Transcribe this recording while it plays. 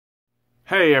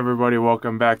Hey everybody,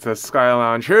 welcome back to the Sky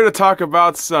Lounge. Here to talk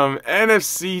about some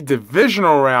NFC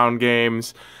Divisional round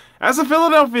games as the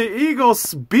Philadelphia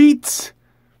Eagles beat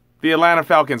the Atlanta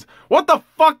Falcons. What the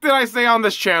fuck did I say on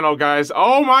this channel, guys?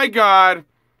 Oh my god,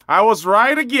 I was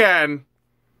right again.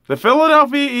 The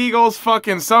Philadelphia Eagles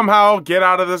fucking somehow get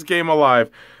out of this game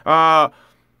alive.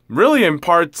 Really in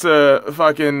part to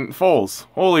fucking Foles.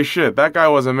 Holy shit, that guy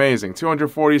was amazing.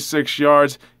 246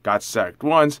 yards, got sacked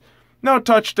once. No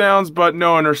touchdowns, but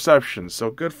no interceptions.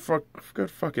 So good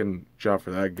fucking job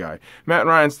for that guy. Matt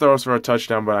Ryan throws for a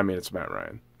touchdown, but I mean, it's Matt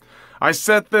Ryan. I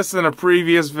said this in a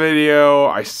previous video.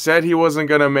 I said he wasn't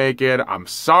going to make it. I'm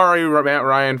sorry, Matt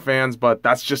Ryan fans, but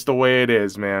that's just the way it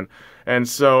is, man. And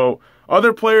so,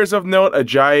 other players of note,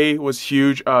 Ajayi was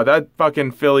huge. That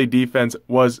fucking Philly defense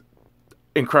was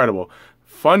incredible.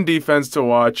 Fun defense to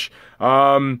watch.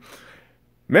 Man,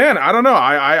 I don't know.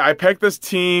 I pegged this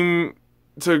team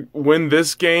to win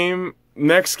this game.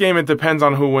 Next game, it depends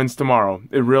on who wins tomorrow.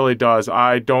 It really does.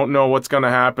 I don't know what's going to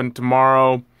happen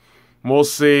tomorrow. We'll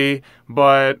see.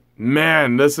 But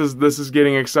man, this is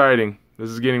getting exciting. This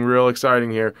is getting real exciting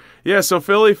here. Yeah, so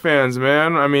Philly fans,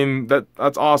 man, I mean,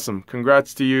 that's awesome.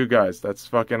 Congrats to you guys. That's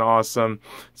fucking awesome.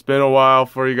 It's been a while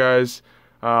for you guys.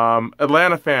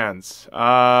 Atlanta fans,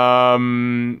 yeah.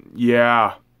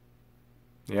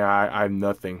 I have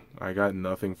nothing. I got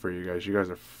nothing for you guys. You guys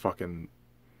are fucking...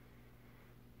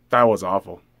 That was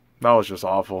awful. That was just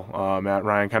awful. Matt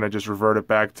Ryan kind of just reverted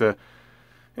back to,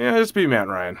 yeah, just be Matt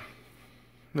Ryan.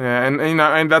 Yeah,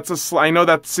 and that's I know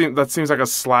that seems like a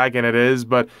slag, and it is,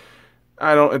 but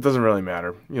it doesn't really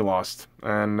matter. You lost,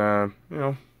 and you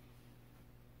know,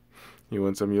 you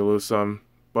win some, you lose some.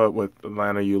 But with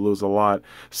Atlanta, you lose a lot.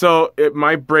 So it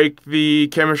might break the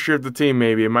chemistry of the team,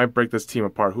 maybe. It might break this team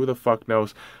apart. Who the fuck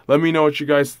knows? Let me know what you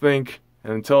guys think.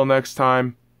 And until next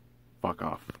time, fuck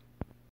off.